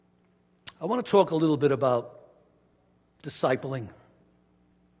I want to talk a little bit about discipling.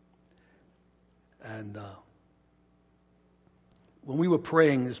 And when we were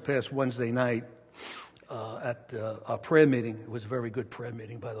praying this past Wednesday night at our prayer meeting, it was a very good prayer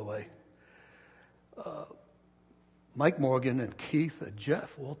meeting, by the way. Mike Morgan and Keith and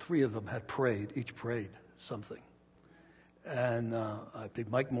Jeff, all three of them had prayed, each prayed something. And I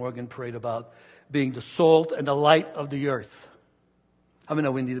think Mike Morgan prayed about being the salt and the light of the earth. How many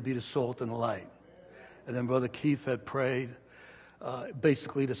know we need to be the salt and the light? And then Brother Keith had prayed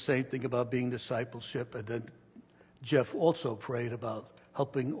basically the same thing about being discipleship. And then Jeff also prayed about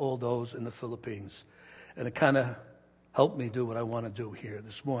helping all those in the Philippines. And it kind of helped me do what I want to do here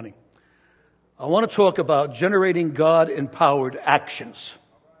this morning. I want to talk about generating God-empowered actions.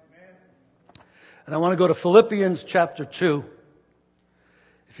 And I want to go to Philippians chapter 2,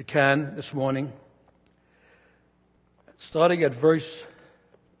 if you can, this morning. Starting at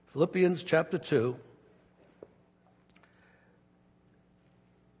Philippians chapter 2.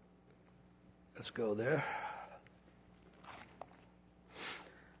 Let's go there.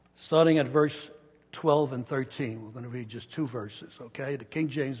 Starting at verse 12 and 13. We're going to read just two verses, okay? The King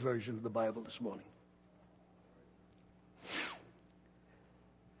James Version of the Bible this morning.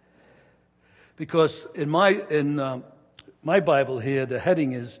 Because in my Bible here, the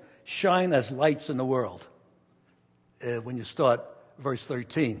heading is "Shine as Lights in the World." When you start verse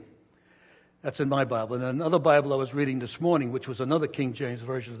 13. That's in my Bible. And another Bible I was reading this morning, which was another King James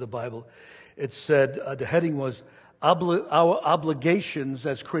Version of the Bible, it said, the heading was, Our Obligations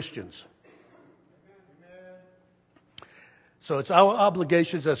as Christians. So it's our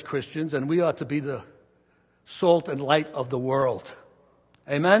obligations as Christians, and we ought to be the salt and light of the world.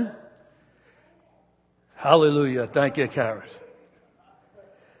 Amen? Hallelujah. Thank you, Carrot.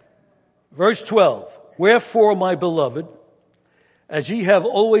 Verse 12. Wherefore, my beloved, as ye have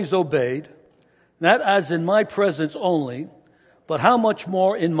always obeyed, not as in my presence only, but how much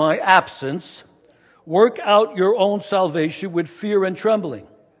more in my absence, work out your own salvation with fear and trembling.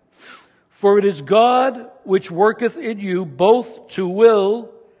 For it is God which worketh in you both to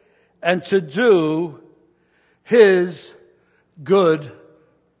will and to do His good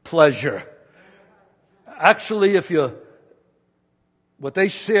pleasure. Actually, what they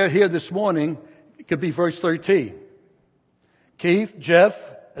share here this morning, it could be verse 13. Keith, Jeff,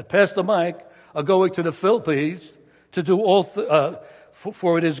 and Pastor Mike are going to the Philippines to do all,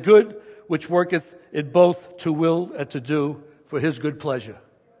 for it is good which worketh it both to will and to do for His good pleasure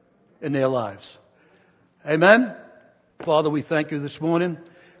in their lives. Amen? Father, we thank you this morning.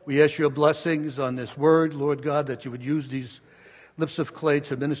 We ask your blessings on this word, Lord God, that you would use these lips of clay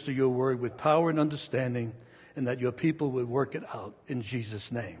to minister your word with power and understanding, and that your people would work it out in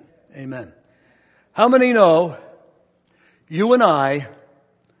Jesus' name. Amen. How many know you and I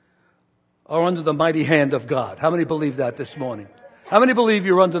are under the mighty hand of God? How many believe that this morning? How many believe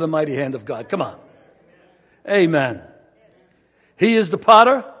you're under the mighty hand of God? Come on. Amen. He is the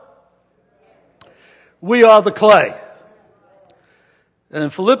potter. We are the clay. And in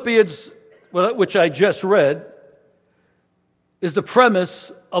Philippians, which I just read, is the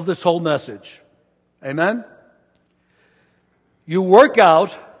premise of this whole message. Amen? You work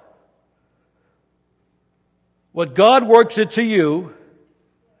out what God works into you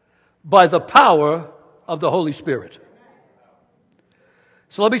by the power of the Holy Spirit.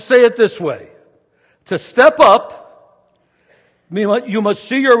 So let me say it this way. To step up, you must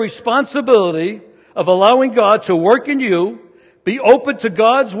see your responsibility of allowing God to work in you, be open to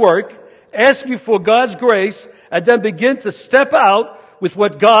God's work, ask you for God's grace, and then begin to step out with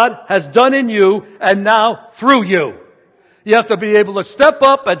what God has done in you and now through you. You have to be able to step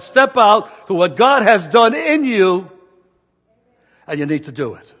up and step out to what God has done in you, and you need to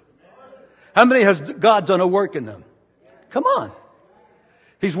do it. How many has God done a work in them? Come on.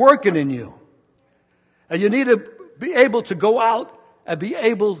 He's working in you. And you need to be able to go out and be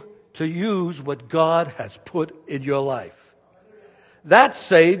able to use what God has put in your life. That,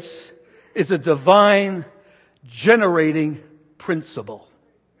 saints, is a divine generating principle.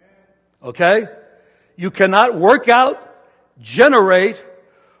 Okay? You cannot work out, generate,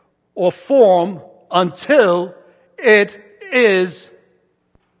 or form until it is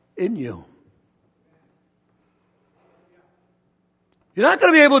in you. You're not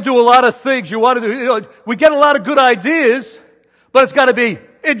going to be able to do a lot of things you want to do. We get a lot of good ideas, but it's got to be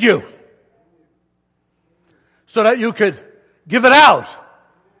in you. So that you could give it out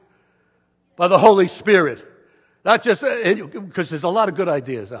by the Holy Spirit. Not just, because there's a lot of good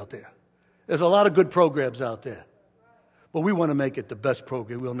ideas out there. There's a lot of good programs out there. But we want to make it the best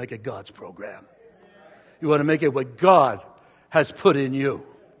program. We want to make it God's program. You want to make it what God has put in you.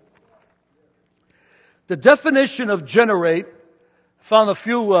 The definition of generate, I found a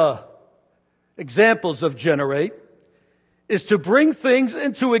few examples of generate, is to bring things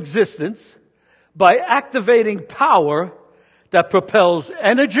into existence by activating power that propels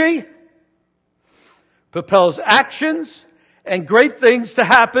energy, propels actions, and great things to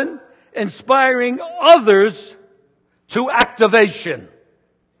happen, inspiring others to activation.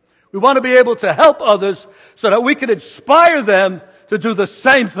 We want to be able to help others so that we can inspire them to do the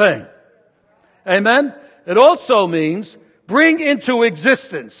same thing. Amen? It also means bring into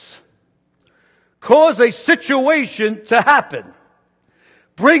existence. Cause a situation to happen.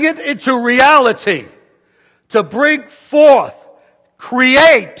 Bring it into reality. To bring forth,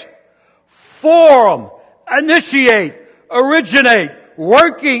 create, form, initiate, originate,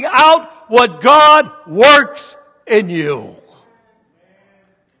 working out what God works in you.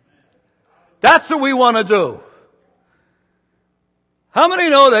 That's what we want to do. How many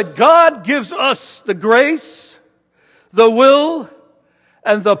know that God gives us the grace, the will,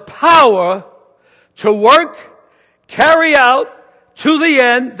 and the power to work, carry out to the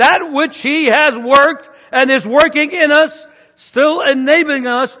end that which He has worked and is working in us, still enabling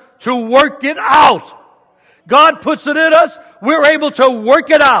us to work it out. God puts it in us, we're able to work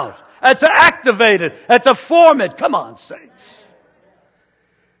it out and to activate it and to form it. Come on, saints.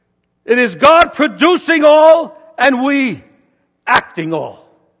 It is God producing all and we acting all.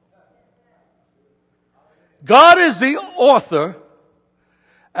 God is the author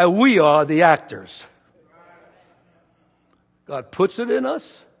and we are the actors. God puts it in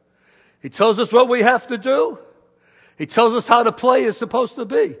us. He tells us what we have to do. He tells us how the play is supposed to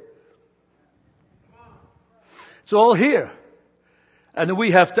be. It's all here. And then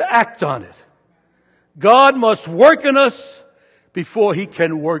we have to act on it. God must work in us before He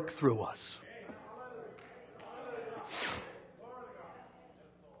can work through us.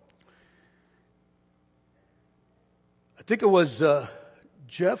 I think it was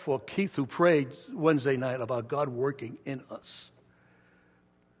Jeff or Keith who prayed Wednesday night about God working in us.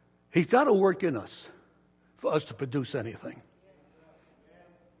 He's got to work in us for us to produce anything.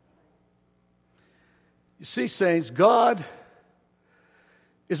 You see, saints, God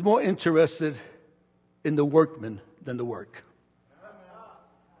is more interested in the workman than the work.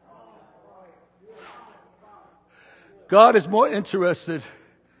 God is more interested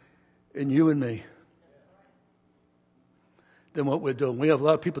in you and me than what we're doing. We have a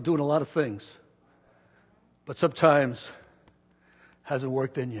lot of people doing a lot of things, but sometimes hasn't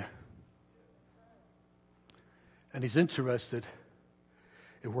worked in you. And He's interested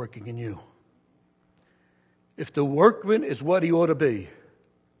in working in you. If the workman is what he ought to be,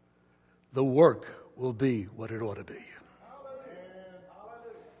 the work will be what it ought to be.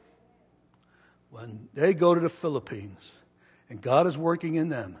 When they go to the Philippines and God is working in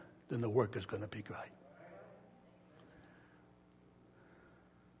them, then the work is going to be great.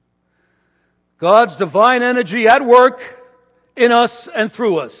 God's divine energy at work in us and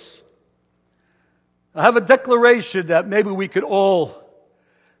through us. I have a declaration that maybe we could all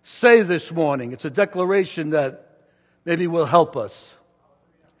say this morning. It's a declaration that maybe will help us.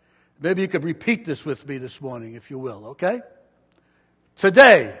 Maybe you could repeat this with me this morning, if you will, okay?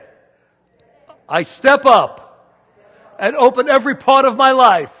 Today, I step up and open every part of my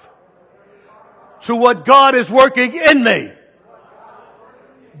life to what God is working in me.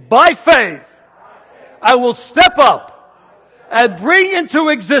 By faith, I will step up and bring into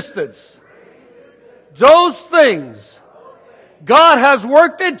existence those things God has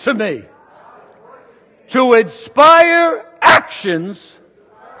worked into me to inspire actions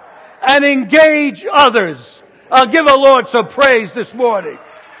and engage others. I'll give the Lord some praise this morning.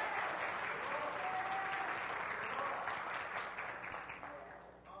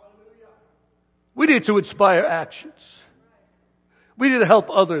 We need to inspire actions. We need to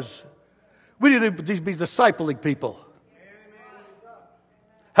help others. We need to be discipling people.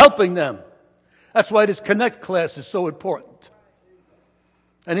 Helping them. That's why this Connect class is so important.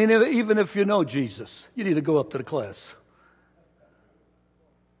 And even if you know Jesus, you need to go up to the class.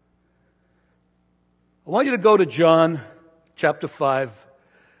 I want you to go to John chapter 5,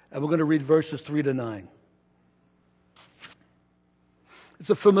 and we're going to read verses 3 to 9. It's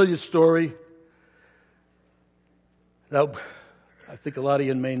a familiar story that I think a lot of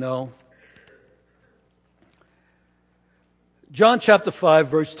you may know. John chapter 5,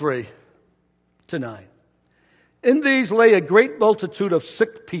 verse 3 to 9. In these lay a great multitude of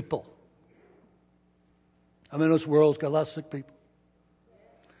sick people. I mean, this world's got a lot of sick people.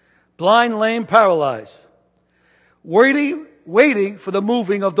 Blind, lame, paralyzed. Waiting for the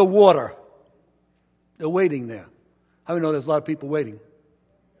moving of the water. They're waiting there. How do you know there's a lot of people waiting?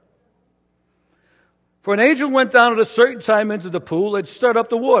 For an angel went down at a certain time into the pool and stirred up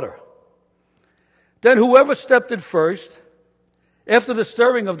the water. Then whoever stepped in first, after the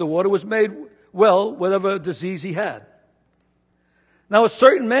stirring of the water, was made well, whatever disease he had. Now a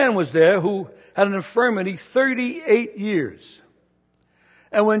certain man was there who had an infirmity 38 years.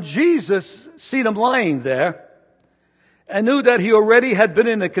 And when Jesus seen him lying there, and knew that he already had been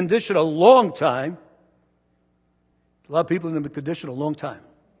in a condition a long time, a lot of people in a condition a long time,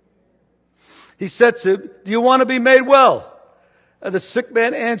 he said to him, "Do you want to be made well?" And the sick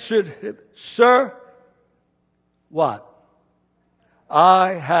man answered him, "Sir, what?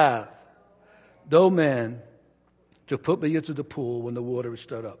 I have no man to put me into the pool when the water is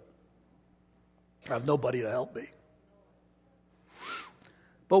stirred up. I have nobody to help me.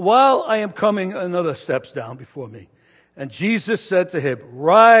 But while I am coming, another steps down before me." And Jesus said to him,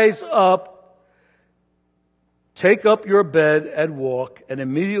 "Rise up, take up your bed and walk." And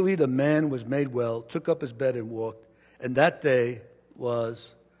immediately the man was made well, took up his bed and walked. And that day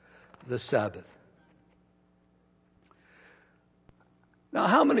was the Sabbath. Now,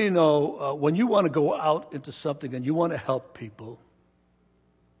 how many know when you want to go out into something and you want to help people,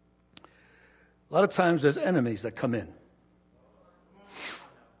 a lot of times there's enemies that come in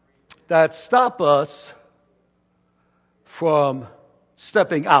that stop us from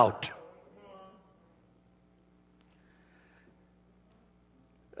stepping out.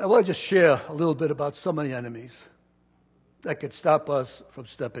 I want to just share a little bit about some of the enemies that could stop us from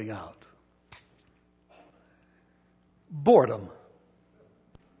stepping out. Boredom.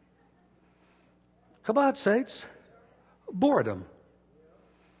 Come on, saints. Boredom.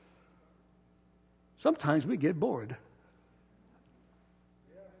 Sometimes we get bored.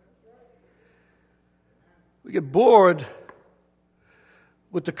 We get bored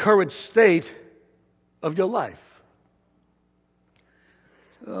with the current state of your life.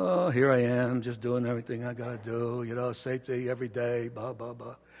 Oh, here I am, just doing everything I got to do, same thing every day, blah, blah,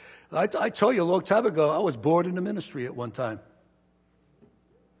 blah. I told you a long time ago, I was bored in the ministry at one time.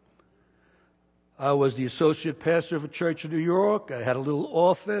 I was the associate pastor of a church in New York. I had a little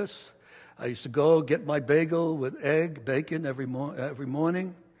office. I used to go get my bagel with egg, bacon every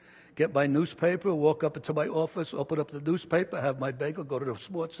morning, get my newspaper, walk up into my office, open up the newspaper, have my bagel, go to the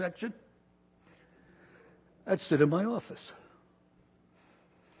sports section. I'd sit in my office.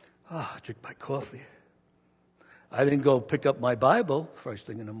 Drink my coffee. I didn't go pick up my Bible first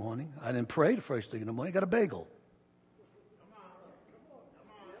thing in the morning. I didn't pray the first thing in the morning. I got a bagel.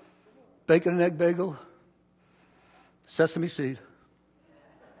 Bacon and egg bagel, sesame seed,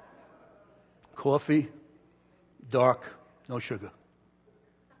 coffee, dark, no sugar.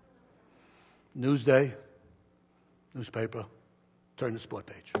 Newsday, newspaper, turn the sport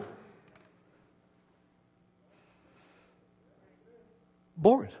page.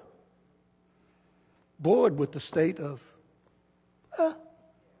 Bored. Bored with the state of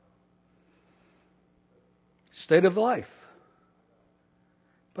life.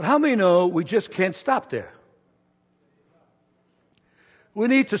 But how many know we just can't stop there? We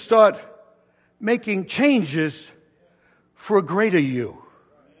need to start making changes for a greater you,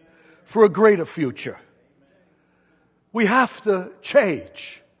 for a greater future. We have to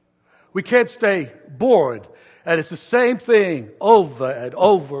change. We can't stay bored, and it's the same thing over and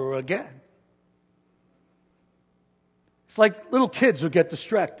over again. It's like little kids who get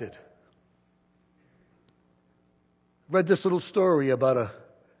distracted. Read this little story about a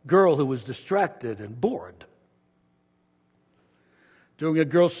girl who was distracted and bored. During a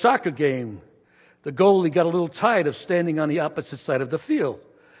girls' soccer game, the goalie got a little tired of standing on the opposite side of the field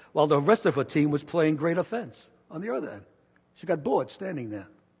while the rest of her team was playing great offense on the other end. She got bored standing there.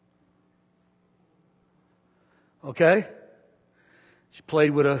 Okay? She played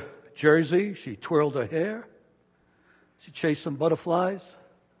with a jersey. She twirled her hair. She chased some butterflies.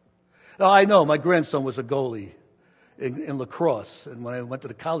 Now, I know my grandson was a goalie in lacrosse, and when I went to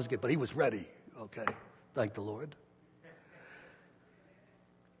the college game, but he was ready. Okay, thank the Lord.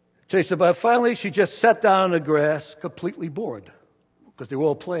 Chased her, but finally she just sat down on the grass, completely bored, because they were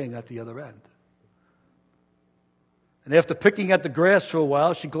all playing at the other end. And after picking at the grass for a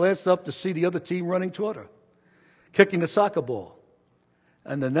while, she glanced up to see the other team running toward her, kicking the soccer ball.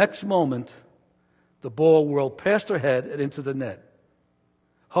 And the next moment, the ball whirled past her head and into the net.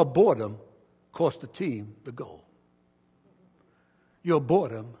 Her boredom cost the team the goal. Your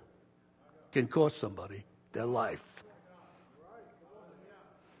boredom can cost somebody their life.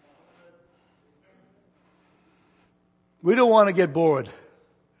 We don't want to get bored.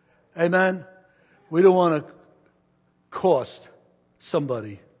 Amen? We don't want to cost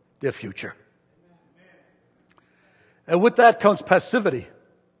somebody their future. And with that comes passivity.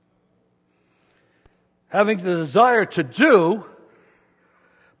 having the desire to do,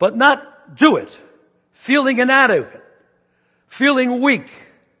 but not do it, feeling inadequate, feeling weak,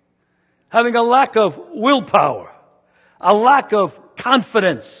 having a lack of willpower, a lack of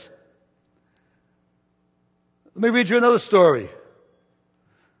confidence. Let me read you another story.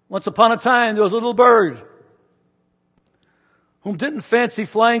 Once upon a time, there was a little bird whom didn't fancy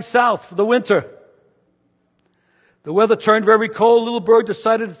flying south for the winter. The weather turned very cold. Little bird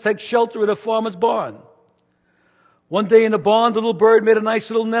decided to take shelter at a farmer's barn. One day in the barn, the little bird made a nice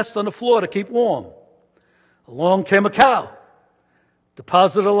little nest on the floor to keep warm. Along came a cow,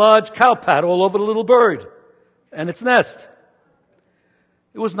 deposited a large cow pat all over the little bird and its nest.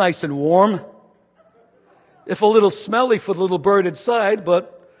 It was nice and warm, if a little smelly for the little bird inside,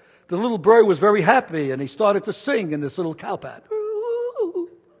 but the little bird was very happy, and he started to sing in this little cow pat.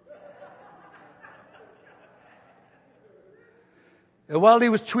 And while he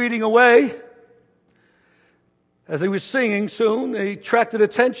was tweeting away, as he was singing, soon he attracted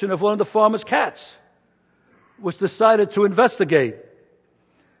attention of one of the farmer's cats, which decided to investigate.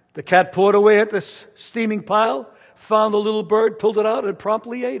 The cat pawed away at this steaming pile, found the little bird, pulled it out, and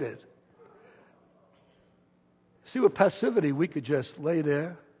promptly ate it. See, with passivity, we could just lay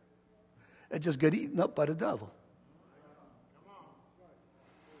there and just get eaten up by the devil.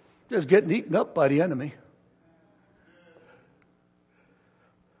 Just getting eaten up by the enemy.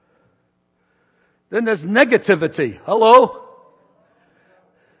 Then there's negativity. Hello?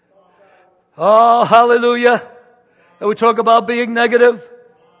 Oh, hallelujah. And we talk about being negative.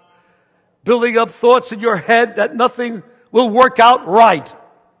 Building up thoughts in your head that nothing will work out right.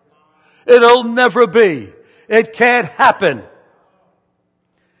 It'll never be. It can't happen.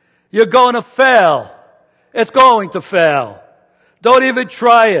 You're going to fail. It's going to fail. Don't even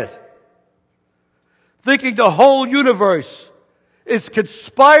try it. Thinking the whole universe is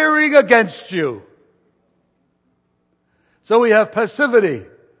conspiring against you. So we have passivity,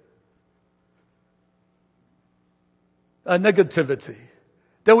 a negativity.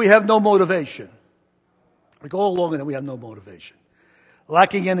 Then we have no motivation. We go along and then we have no motivation.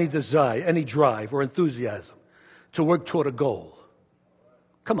 Lacking any desire, any drive or enthusiasm to work toward a goal.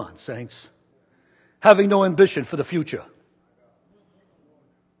 Come on, saints. Having no ambition for the future.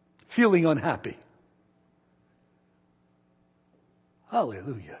 Feeling unhappy.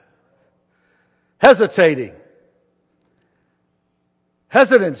 Hallelujah. Hesitating.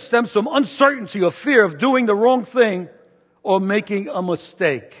 Hesitance stems from uncertainty or fear of doing the wrong thing or making a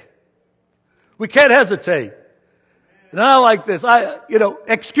mistake. We can't hesitate. And I like this.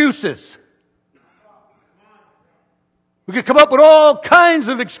 Excuses. We could come up with all kinds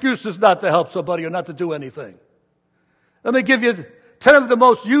of excuses not to help somebody or not to do anything. Let me give you 10 of the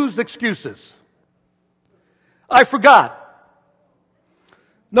most used excuses. I forgot.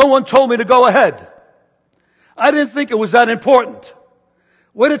 No one told me to go ahead. I didn't think it was that important.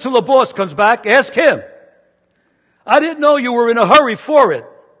 Wait until the boss comes back. Ask him. I didn't know you were in a hurry for it.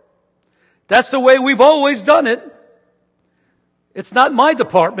 That's the way we've always done it. It's not my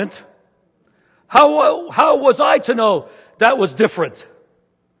department. How was I to know that was different?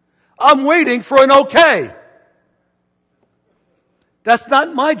 I'm waiting for an okay. That's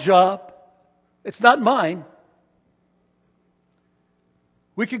not my job. It's not mine.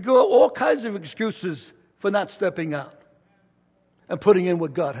 We could go all kinds of excuses for not stepping out and putting in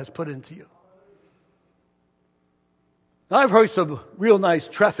what God has put into you. Now, I've heard some real nice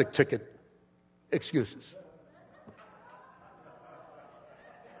traffic ticket excuses.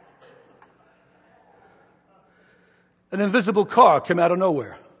 An invisible car came out of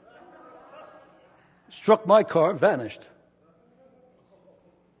nowhere. Struck my car, vanished.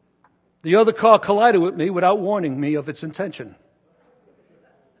 The other car collided with me without warning me of its intention.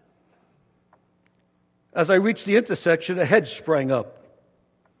 As I reached the intersection, a hedge sprang up,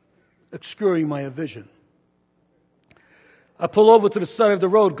 obscuring my vision. I pulled over to the side of the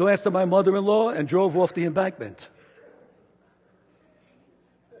road, glanced at my mother-in-law, and drove off the embankment.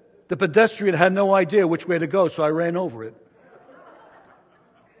 The pedestrian had no idea which way to go, so I ran over it.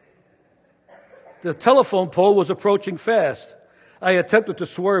 The telephone pole was approaching fast. I attempted to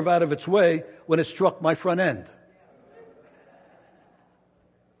swerve out of its way when it struck my front end.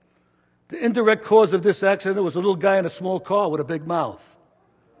 The indirect cause of this accident was a little guy in a small car with a big mouth.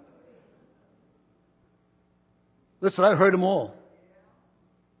 Listen, I heard them all.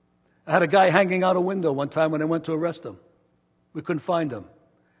 I had a guy hanging out a window one time when I went to arrest him. We couldn't find him.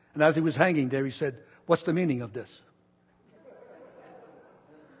 And as he was hanging there, he said, "What's the meaning of this?"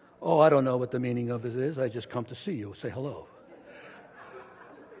 "Oh, I don't know what the meaning of it is. I just come to see you, say hello."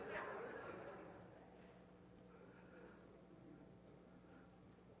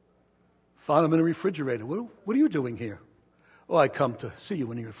 Found him in the refrigerator. What are you doing here? Oh, I come to see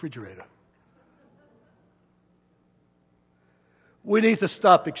you in the refrigerator. We need to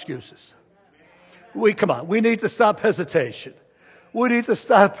stop excuses. We need to stop hesitation. We need to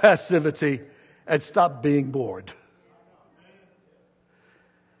stop passivity and stop being bored.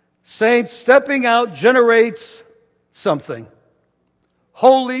 Saints, stepping out generates something.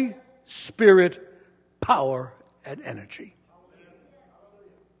 Holy Spirit power and energy.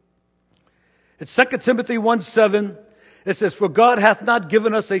 In 2 Timothy 1:7, it says, "For God hath not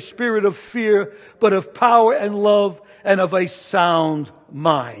given us a spirit of fear, but of power and love and of a sound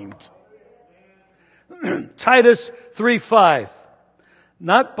mind." Titus 3:5,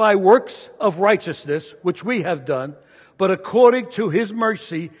 "Not by works of righteousness, which we have done, but according to His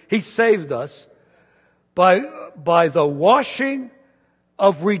mercy, He saved us by the washing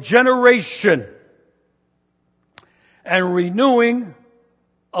of regeneration and renewing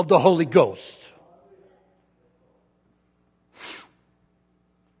of the Holy Ghost."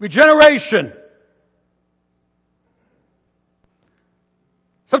 Regeneration.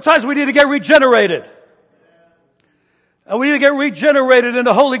 Sometimes we need to get regenerated. And we need to get regenerated in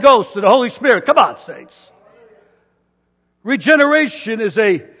the Holy Ghost and the Holy Spirit. Come on, saints. Regeneration is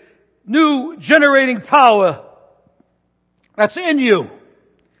a new generating power that's in you.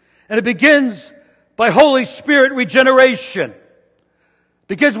 And it begins by Holy Spirit regeneration. It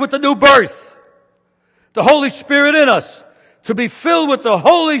begins with the new birth. The Holy Spirit in us. To be filled with the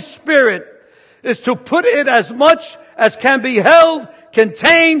Holy Spirit is to put in as much as can be held,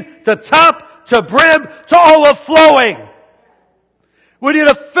 contained, to top, to brim, to overflowing. We need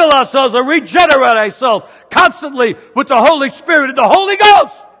to fill ourselves and regenerate ourselves constantly with the Holy Spirit and the Holy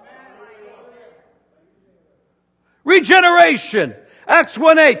Ghost. Regeneration. Acts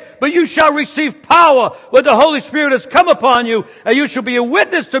 1:8, "But you shall receive power when the Holy Spirit has come upon you, and you shall be a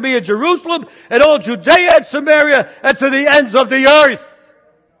witness to me in Jerusalem and all Judea and Samaria and to the ends of the earth."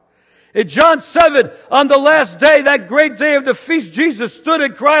 In John 7, on the last day, that great day of the feast, Jesus stood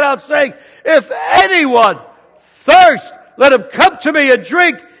and cried out saying, "If anyone thirst, let him come to me and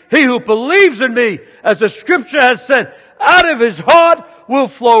drink. He who believes in me, as the scripture has said, out of his heart will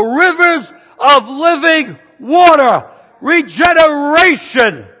flow rivers of living water."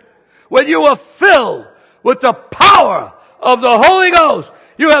 Regeneration. When you are filled with the power of the Holy Ghost,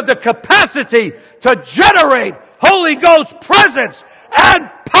 you have the capacity to generate Holy Ghost presence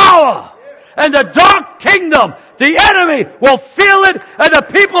and power. And the dark kingdom, the enemy will feel it, and the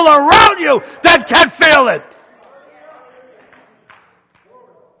people around you that can feel it.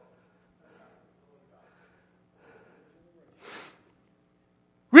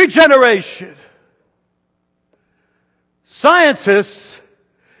 Regeneration. Scientists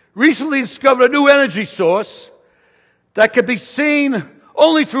recently discovered a new energy source that can be seen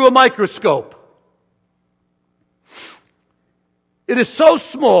only through a microscope. It is so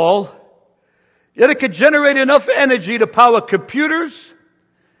small, yet it can generate enough energy to power computers,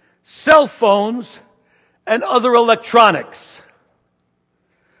 cell phones, and other electronics.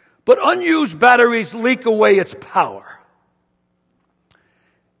 But unused batteries leak away its power.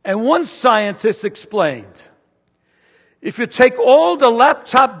 And one scientist explained, if you take all the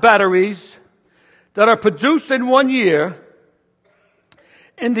laptop batteries that are produced in 1 year,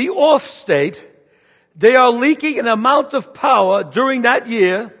 in the off state, they are leaking an amount of power during that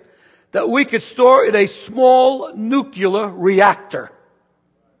year that we could store in a small nuclear reactor.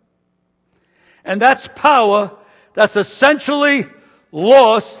 And that's power that's essentially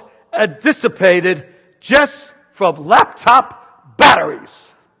lost and dissipated just from laptop batteries.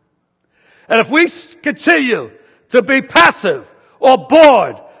 And if we continue to be passive or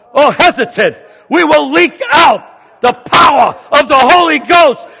bored or hesitant, we will leak out the power of the Holy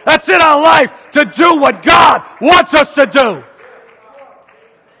Ghost that's in our life to do what God wants us to do.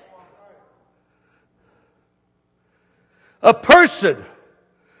 A person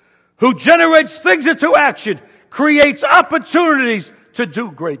who generates things into action creates opportunities to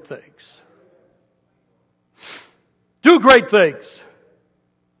do great things. Do great things.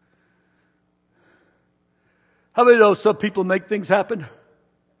 How many know some people make things happen,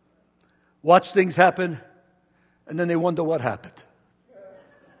 watch things happen, and then they wonder what happened?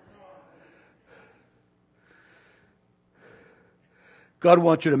 God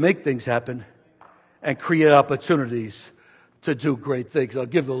wants you to make things happen and create opportunities to do great things. I'll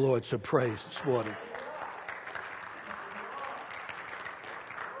give the Lord some praise this morning.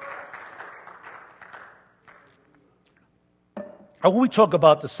 And when we talk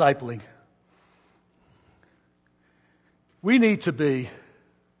about discipling, we need to be,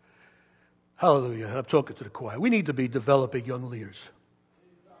 hallelujah, I'm talking to the choir, we need to be developing young leaders.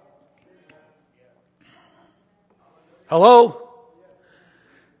 Hello?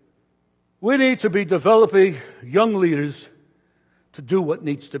 We need to be developing young leaders to do what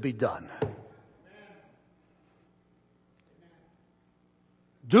needs to be done.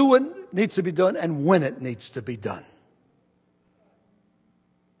 Do what needs to be done and when it needs to be done.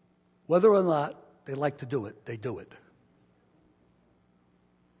 Whether or not they like to do it, they do it.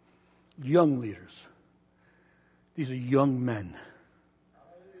 Young leaders. These are young men.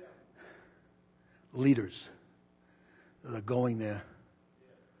 Leaders that are going there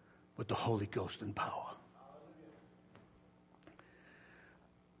with the Holy Ghost and power.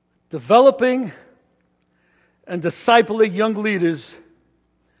 Developing and discipling young leaders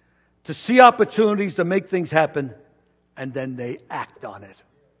to see opportunities to make things happen, and then they act on it.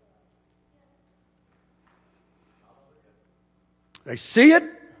 They see it,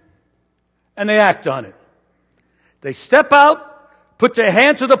 and they act on it. They step out, put their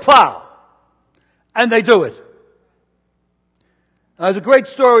hand to the plow, and they do it. Now, there's a great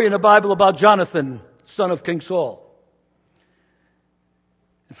story in the Bible about Jonathan, son of King Saul.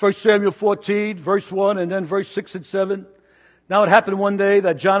 In 1 Samuel 14, verse 1, and then verse 6 and 7. Now it happened one day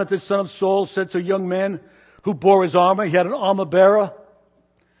that Jonathan, son of Saul, said to a young man who bore his armor, he had an armor bearer,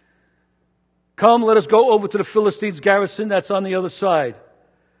 "Come, let us go over to the Philistines' garrison that's on the other side."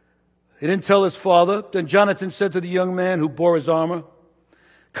 He didn't tell his father. Then Jonathan said to the young man who bore his armor,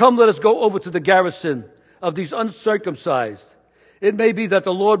 "Come, let us go over to the garrison of these uncircumcised. It may be that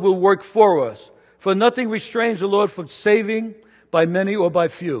the Lord will work for us, for nothing restrains the Lord from saving by many or by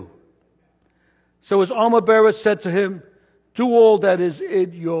few." So his armor bearer said to him, "Do all that is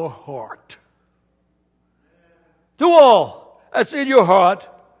in your heart." Do all that's in your heart.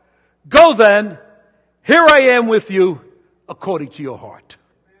 Go then. Here I am with you according to your heart.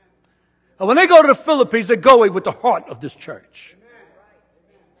 And when they go to the Philippines, they're going with the heart of this church.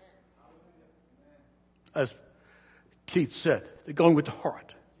 As Keith said, they're going with the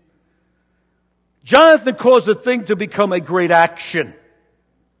heart. Jonathan caused the thing to become a great action.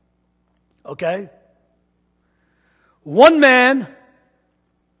 Okay? One man,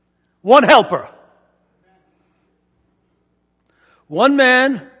 one helper. One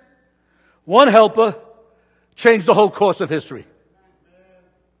man, one helper changed the whole course of history.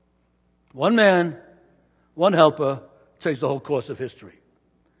 One man, one helper changed the whole course of history.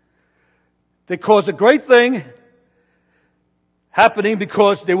 They caused a great thing happening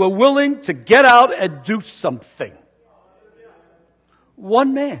because they were willing to get out and do something.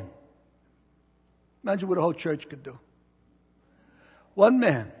 One man. Imagine what a whole church could do. One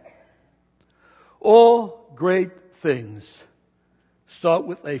man. All great things start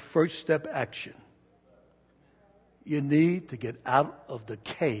with a first step action. You need to get out of the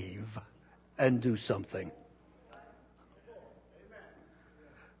cave and do something.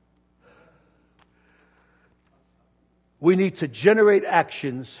 We need to generate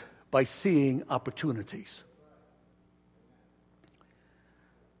actions by seeing opportunities.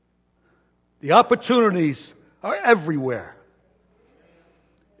 The opportunities are everywhere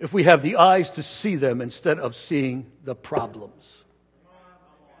if we have the eyes to see them instead of seeing the problems.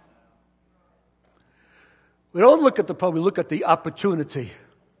 We don't look at the problem, we look at the opportunity.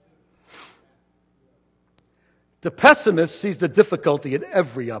 The pessimist sees the difficulty in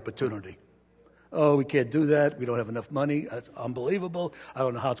every opportunity. Oh, we can't do that. We don't have enough money. That's unbelievable. I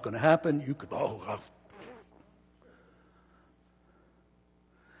don't know how it's going to happen.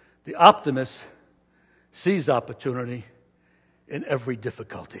 The optimist sees opportunity in every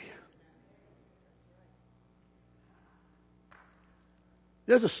difficulty.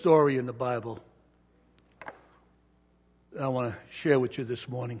 There's a story in the Bible that I want to share with you this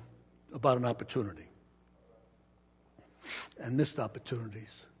morning about an opportunity and missed opportunities.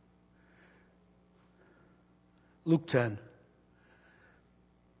 Luke 10,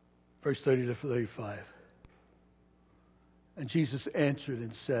 verse 30 to 35. And Jesus answered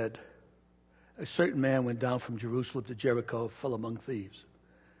and said, "A certain man went down from Jerusalem to Jericho, fell among thieves.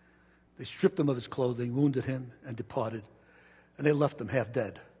 They stripped him of his clothing, wounded him, and departed, and they left him half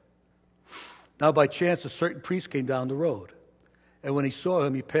dead. Now by chance a certain priest came down the road, and when he saw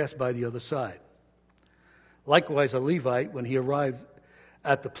him, he passed by the other side. Likewise a Levite, when he arrived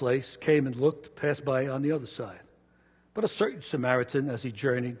at the place, came and looked, passed by on the other side. But a certain Samaritan, as he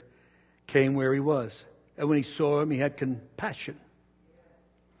journeyed, came where he was. And when he saw him, he had compassion.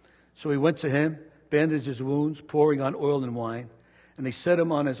 So he went to him, bandaged his wounds, pouring on oil and wine, and he set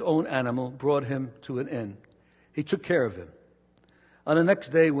him on his own animal, brought him to an inn. He took care of him. On the next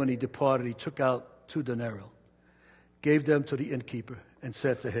day when he departed, he took out 2 denarii, gave them to the innkeeper, and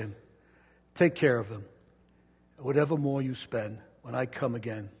said to him, 'Take care of him. Whatever more you spend, when I come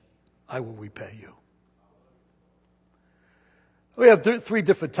again, I will repay you.' We have three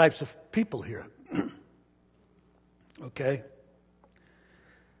different types of people here. Okay?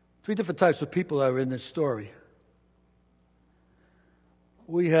 Three different types of people are in this story.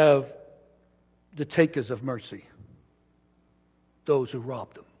 We have the takers of mercy, those who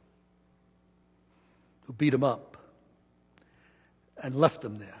robbed them, who beat them up and left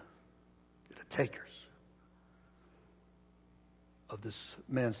them there. The takers of this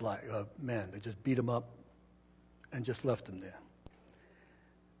man's life. Man, they just beat him up and just left him there.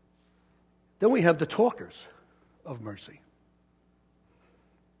 Then we have the talkers of mercy,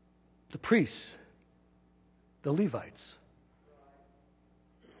 the priests, the Levites.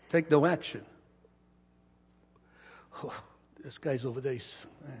 Take no action. Oh, this guy's over there.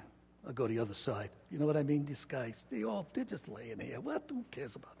 I'll go to the other side. You know what I mean? These guys, they're just laying here. What? Who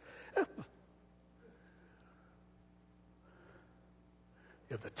cares about it?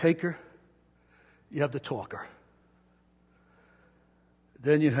 You have the taker, you have the talker.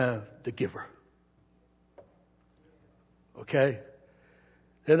 Then you have the giver. Okay?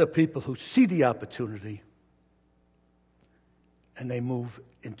 They're the people who see the opportunity and they move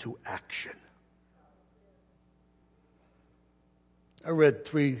into action. I read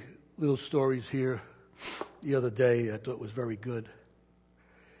 3 little stories here the other day I thought was very good.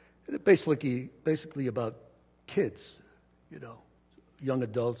 And it's basically about kids, young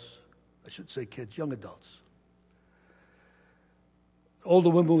adults. I should say kids, young adults.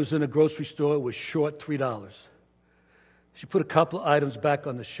 Older woman was in a grocery store, was short $3. She put a couple of items back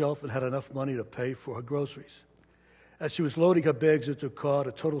on the shelf and had enough money to pay for her groceries. As she was loading her bags into her car,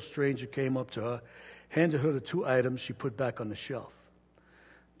 a total stranger came up to her, handed her the 2 items she put back on the shelf.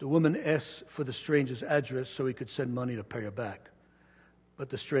 The woman asked for the stranger's address so he could send money to pay her back. But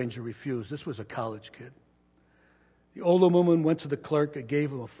the stranger refused. This was a college kid. The older woman went to the clerk and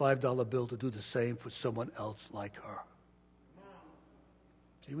gave him a $5 bill to do the same for someone else like her.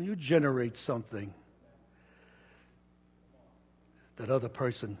 See, when you generate something, that other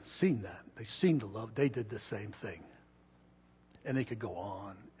person seen that. They seen the love. They did the same thing. And they could go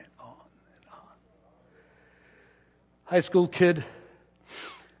on and on and on. High school kid,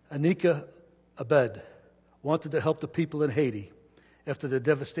 Anika Abed, wanted to help the people in Haiti after the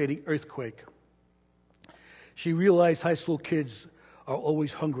devastating earthquake. She realized high school kids are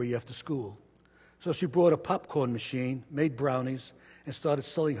always hungry after school. So she brought a popcorn machine, made brownies, and started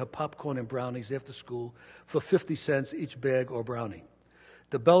selling her popcorn and brownies after school for 50 cents each bag or brownie.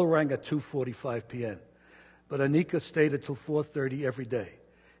 The bell rang at 2:45 p.m., but Anika stayed until 4:30 every day.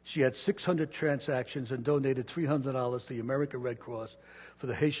 She had 600 transactions and donated $300 to the American Red Cross for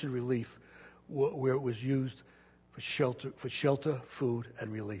the Haitian relief, where it was used for shelter, food,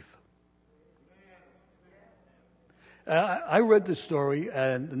 and relief. I read this story,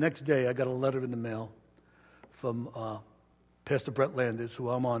 and the next day I got a letter in the mail from Pastor Brett Landers, who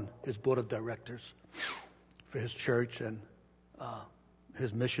I'm on his board of directors for his church and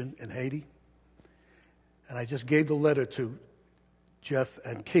his mission in Haiti. And I just gave the letter to Jeff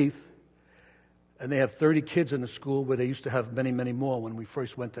and Keith, and they have 30 kids in the school where they used to have many, many more when we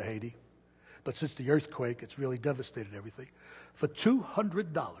first went to Haiti. But since the earthquake, it's really devastated everything. For $200,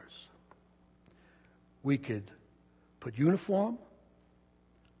 we could put uniform,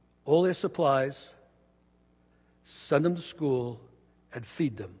 all their supplies, send them to school, and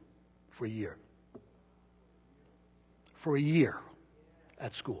feed them for a year. For a year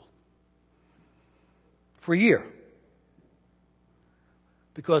at school. For a year.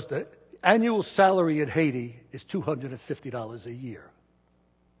 Because the annual salary in Haiti is $250 a year.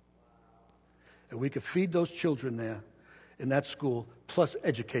 And we could feed those children there in that school, plus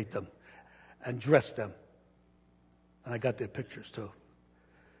educate them and dress them. And I got their pictures too.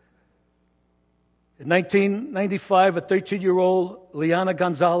 In 1995, a 13-year-old Liana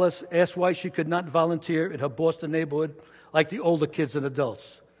Gonzalez asked why she could not volunteer in her Boston neighborhood like the older kids and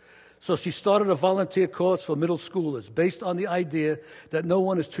adults. So she started a volunteer course for middle schoolers based on the idea that no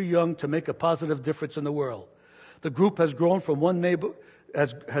one is too young to make a positive difference in the world. The group has grown from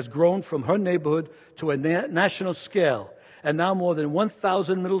has grown from her neighborhood to a national scale, and now more than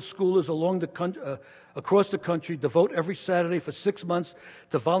 1,000 middle schoolers across the country devote every Saturday for 6 months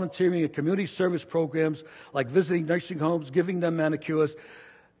to volunteering in community service programs like visiting nursing homes, giving them manicures,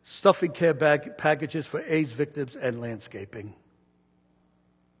 stuffing care packages for AIDS victims, and landscaping.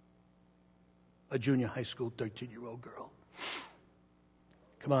 A junior high school 13-year-old girl.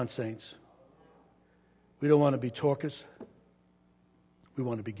 Come on, saints. We don't want to be talkers. We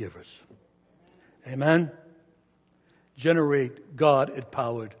want to be givers. Amen? Generate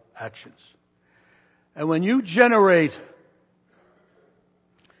God-empowered actions. And when you generate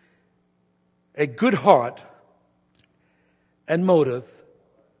a good heart and motive,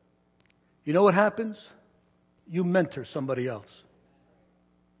 you know what happens? You mentor somebody else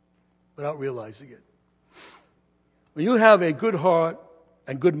without realizing it. When you have a good heart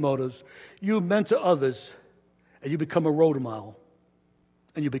and good motives, you mentor others and you become a role model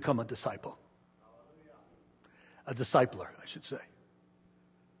and you become a disciple. A discipler, I should say.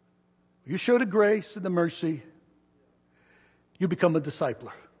 You show the grace and the mercy, you become a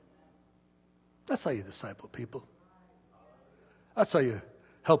discipler. That's how you disciple people. That's how you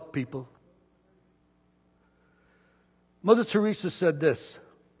help people. Mother Teresa said this: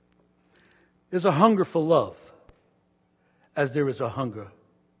 there's a hunger for love as there is a hunger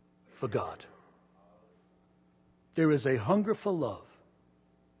for God. There is a hunger for love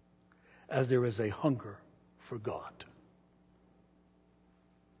as there is a hunger for God.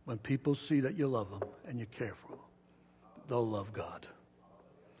 When people see that you love them and you care for them, they'll love God.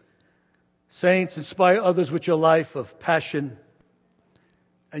 Saints, inspire others with your life of passion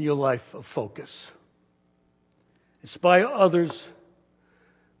and your life of focus. Inspire others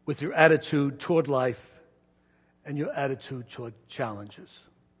with your attitude toward life and your attitude toward challenges.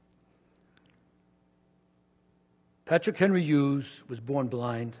 Patrick Henry Hughes was born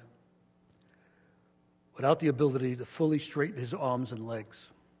blind, without the ability to fully straighten his arms and legs,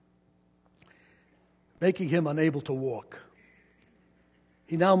 making him unable to walk.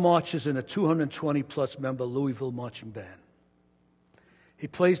 He now marches in a 220-plus member Louisville marching band. He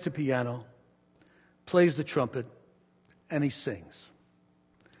plays the piano, plays the trumpet, and he sings.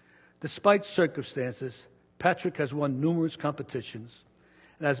 Despite circumstances, Patrick has won numerous competitions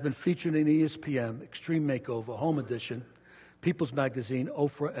and has been featured in ESPN, Extreme Makeover, Home Edition, People's Magazine,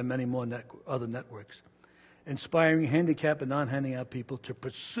 Oprah, and many more other networks, inspiring handicapped and non-handicapped people to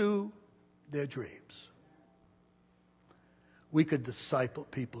pursue their dreams. We could disciple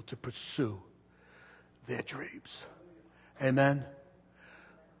people to pursue their dreams. Amen.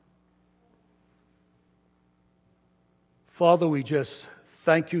 Father, we just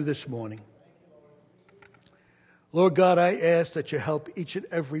thank you this morning. Lord God, I ask that you help each and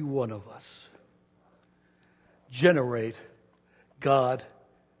every one of us generate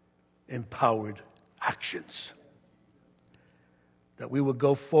God-empowered actions. That we will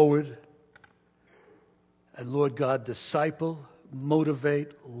go forward and, Lord God, disciple,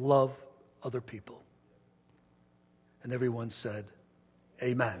 motivate, love other people. And everyone said,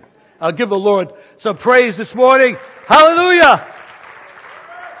 amen. I'll give the Lord some praise this morning. Hallelujah!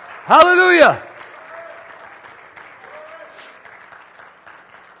 Hallelujah!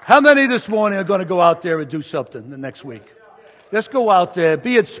 How many this morning are going to go out there and do something the next week? Let's go out there,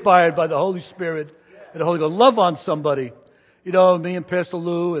 be inspired by the Holy Spirit and the Holy Ghost. Love on somebody. You know, me and Pastor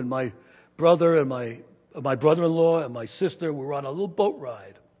Lou and my brother and my brother-in-law and my sister, we were on a little boat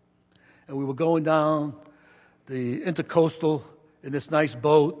ride. And we were going down the intercoastal in this nice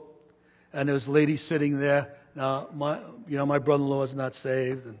boat. And there was a lady sitting there. Now, my brother-in-law is not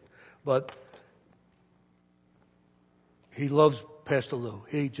saved, but he loves Pastor Lou.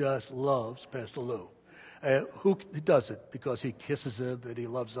 He just loves Pastor Lou. Who does it? Because he kisses him and he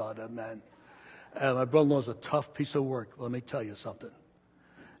loves on him. And my brother-in-law is a tough piece of work. Let me tell you something.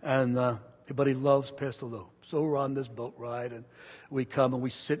 But he loves Pastor Lou. So we're on this boat ride, and we come and we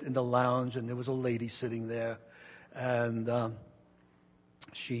sit in the lounge, and there was a lady sitting there, and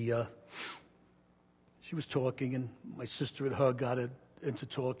she was talking, and my sister and her got into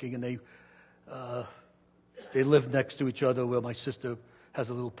talking, and they lived next to each other, where my sister has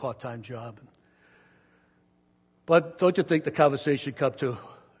a little part-time job. But don't you think the conversation come to,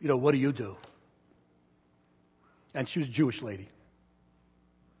 what do you do? And she was a Jewish lady,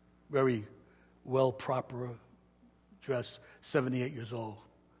 very well, proper dressed, 78 years old,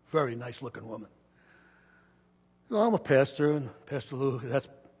 very nice-looking woman. Well, I'm a pastor, and Pastor Lou,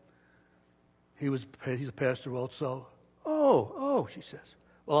 he's a pastor also. Oh, she says.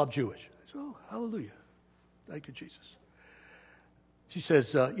 Well, I'm Jewish. I said, oh, hallelujah. Thank you, Jesus. She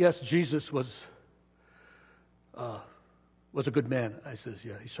says, yes, Jesus was a good man. I says,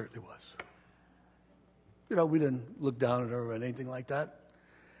 yeah, he certainly was. We didn't look down at her or anything like that.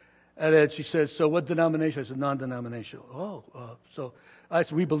 And then she says, so what denomination? I said, non-denominational. So I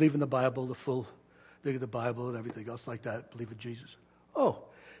said, we believe in the Bible, the full thing of the Bible and everything else like that, believe in Jesus. Oh,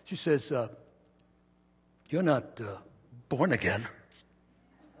 she says, you're not born again.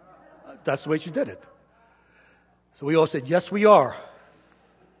 That's the way she did it. So we all said, yes, we are.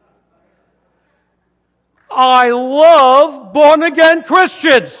 I love born-again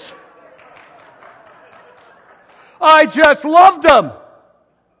Christians. I just love them.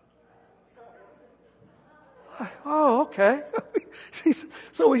 Oh, okay.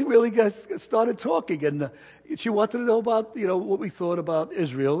 So we really started talking, and she wanted to know about, what we thought about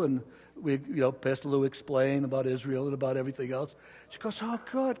Israel, and we, Pastor Lou explained about Israel and about everything else. She goes, oh,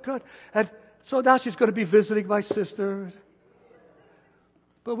 good, good. And so now she's going to be visiting my sister.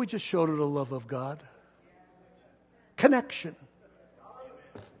 But we just showed her the love of God. Connection.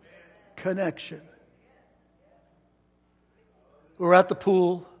 We're at the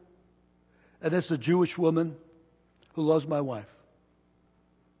pool, and there's a Jewish woman who loves my wife.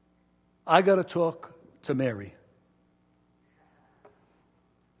 I got to talk to Mary.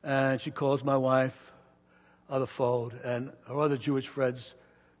 And she calls my wife on the phone, and her other Jewish friends,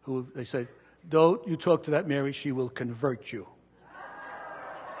 they say, don't you talk to that Mary, she will convert you.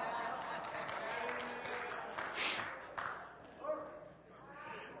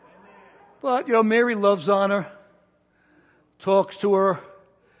 But, Mary loves on her, talks to her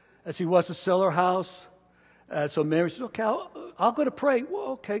as she wants to sell her house. So Mary says, okay, I'll go to pray.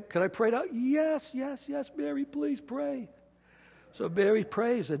 Well, okay, can I pray now? Yes, Mary, please pray. So Mary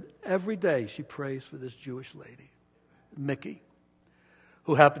prays, and every day she prays for this Jewish lady, Mickey,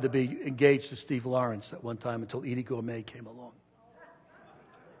 who happened to be engaged to Steve Lawrence at one time until Edie Gourmet came along.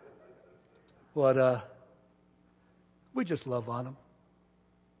 But we just love on him.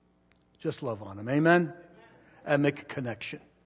 Just love on him. Amen? And make a connection.